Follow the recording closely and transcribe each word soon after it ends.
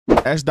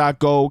Sdot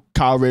go,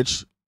 Kyle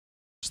Richh.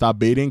 Stop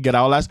baiting, get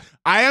our last.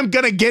 I am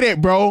gonna get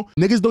it, bro.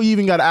 Niggas don't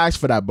even gotta ask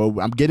for that, bro.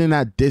 I'm getting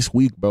that this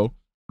week, bro.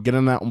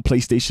 Getting that on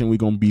PlayStation. We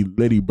gonna be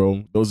litty,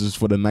 bro. Those is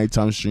for the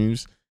nighttime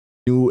streams.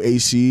 New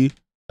AC,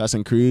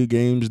 Assassin's Creed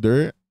games,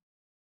 dirt.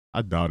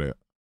 I doubt it.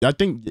 I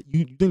think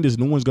you think this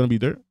new one's gonna be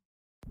dirt.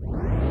 All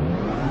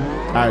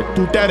right,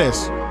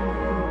 Tooteres.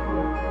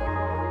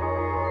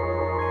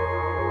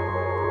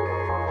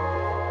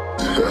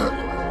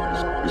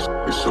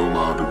 It's so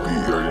loud to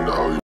beat. You already know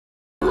how you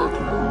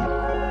rockin'.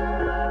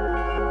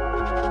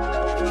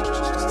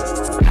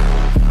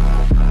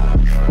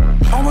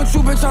 I want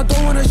you, bitch. I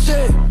don't wanna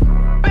shit.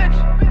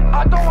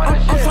 I don't wanna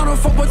shit. I'm tryna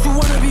fuck what you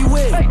wanna be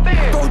with.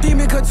 Go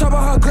demon could top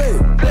of her clip.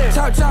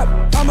 Chop chop,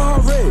 I'm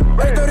on her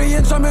rib. 30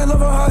 inch, I'm in love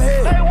with her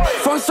head.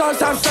 Fun size,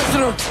 have sex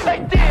in her.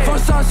 Fun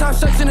size, have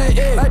sex in the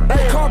air.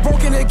 Car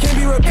broken, it can't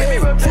be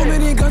repaired. Too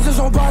many guns is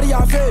on body,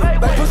 I feel.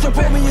 Push up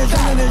on me, it's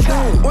in his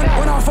name. When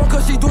I fuck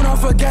her, she do not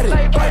forget it.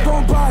 Right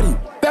on body,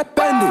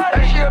 bend it.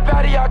 Hey, she a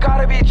baddie, I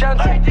gotta be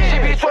gentle. She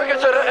be twerking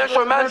to the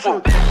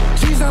instrumental.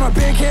 She's on a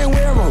bed, can't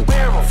wear them.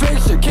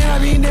 Fix it,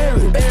 can't be near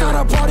it. It's not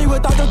a party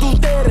without the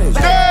Tooteres.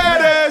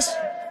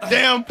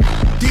 Damn.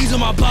 These on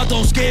my block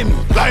don't scare me.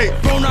 Like,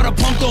 bro, not a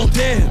pump don't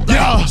dare. Like,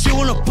 yeah. She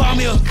wanna buy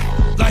me a,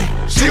 like,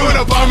 she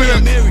wanna buy me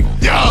a Mary.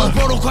 Yeah.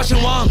 Bro, don't question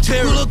why I'm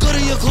tearing. You look good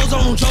in your clothes, I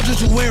won't judge what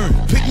you wearing.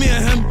 Pick me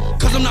and him,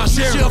 cause I'm not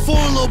sharing. She a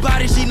foreign little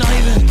body, she not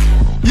even.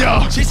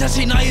 Yeah. She said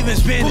she not even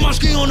spinning. Put my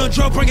screen on the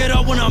drum, bring it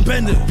up when I'm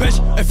bending. Bitch,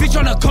 if he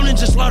tryna come in,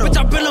 just let him. Bitch,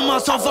 I been to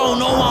myself, I don't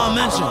know why I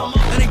mention.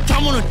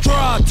 Anytime on the drawer,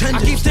 I attend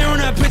it. I keep staring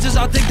at pictures,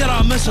 I think that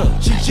I miss her.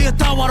 She a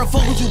thought, why the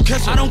fuck would you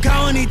kiss her? I don't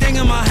count anything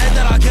in my head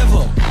that I give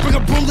her. Bring a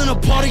broom, then the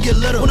party get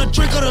lit up. When a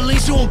drink of the lean,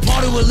 she won't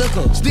party with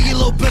liquor. Sneaky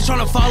little bitch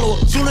tryna follow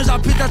her. Soon as I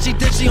pick that she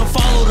did, she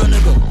unfollow the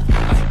nigga.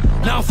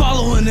 Now I'm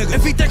following nigga.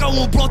 If he think I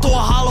won't blow, throw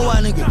a hollow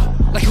at nigga.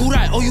 Like who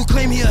that? Oh, you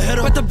claim he a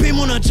hitter? Bet the beam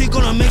on the G,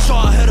 gonna make sure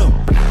I hit him.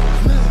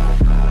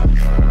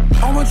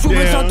 I want you,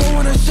 bitch, I don't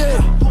wanna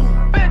shit.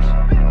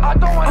 I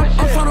don't wanna shit.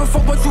 I'm tryna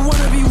fuck what you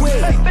wanna be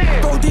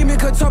with. Go demon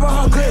could top of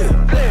her clip.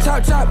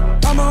 Chop chop,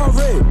 I'm on her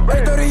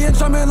rib. 30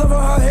 inch, I'm in love with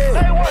her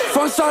head.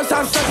 Fun size,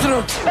 have sex in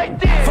her.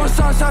 Fun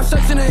size, have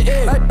sex in the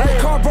air.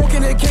 Car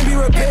broken, it can't be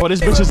repaired. Oh,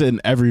 this bitch is in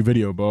every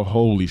video, bro.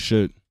 Holy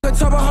shit.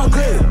 Top of her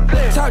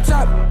clip. Chop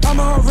chop, I'm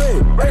on her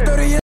rib.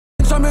 30 inch,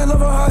 I'm in love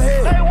with her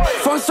head.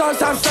 Fun size,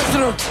 have sex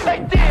in her.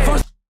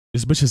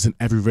 This bitch is in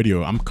every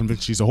video. I'm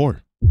convinced she's a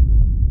whore.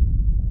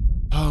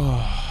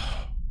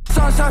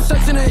 Size, have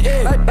sex in the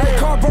air.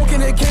 Car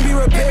broken, it can't be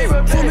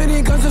repaired. Too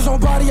many guns is on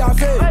body, I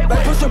feel.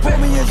 Push up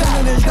on me, it's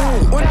in his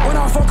name. When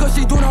I fuck her,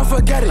 she do not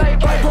forget it.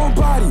 Right on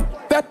body,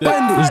 bend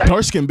it. This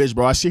dark skin bitch,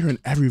 bro. I see her in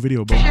every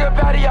video, bro. She a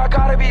baddie, I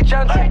gotta be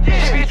gentle.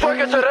 She be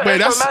twerking to the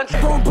instrumental.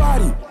 Right on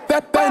body,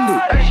 bend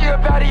it. Hey, she a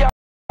baddie,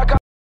 I got.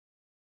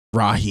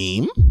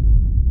 Raheem?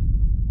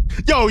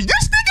 Yo,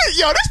 this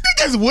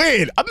nigga's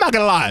weird. I'm not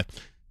gonna lie.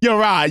 Yo,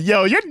 Rod,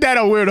 yo, you're dead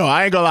a weirdo.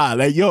 I ain't gonna lie.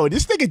 Like, yo,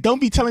 this nigga don't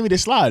be telling me to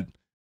slide.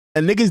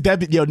 And niggas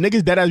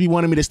dead as be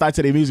wanting me to start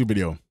to their music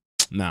video.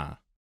 Nah.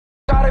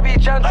 Gotta be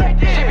gentle. She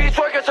be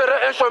twerking to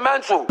the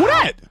instrumental. Who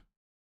that?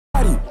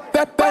 Bend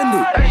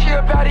it. Hey, she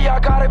a baddie, I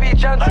gotta be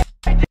gentle.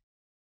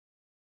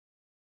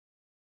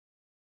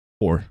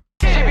 Or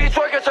She be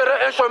twerking to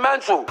the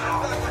instrumental.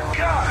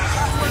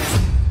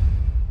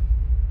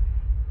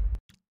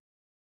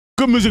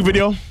 good music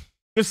video.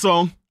 Good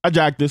song. I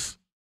jacked this.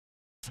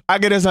 I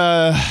get this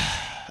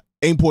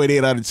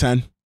 8.8 out of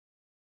 10.